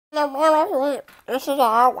This is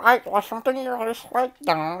all right or something you just like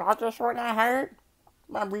down. I just want to hurt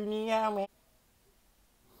my breathing out.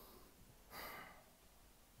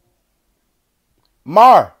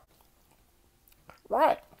 Mar,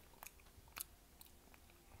 What?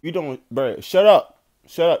 you don't, bro. Shut up.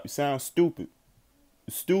 Shut up. You sound stupid.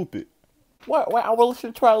 Stupid. What? I will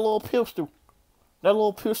listen to that little pistol. That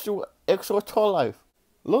little pistol extra toy life.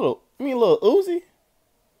 Little Uzi?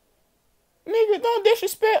 Nigga, don't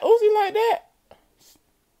disrespect Uzi like that.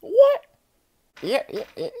 What?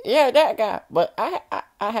 Yeah, that guy. But I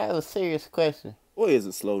have a serious question. What is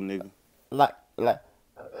it, slow nigga? Like,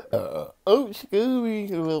 oh, Scooby.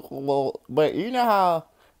 But you know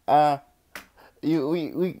how,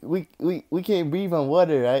 we can't breathe on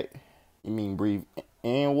water, right? You mean breathe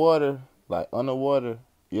in water, like underwater?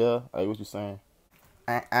 Yeah, I get what you're saying.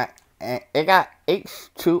 It got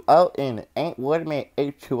H2O in it. Ain't water made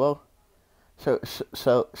H2O? So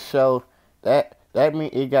that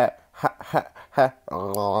means it got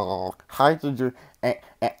hydrogen and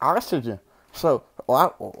oxygen. So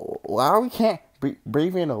why we can't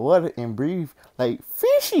breathe in the water and breathe like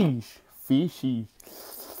fishies? Fishies.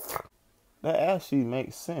 That actually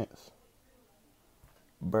makes sense.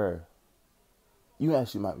 Bruh, you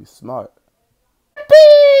actually might be smart.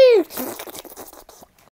 Beep!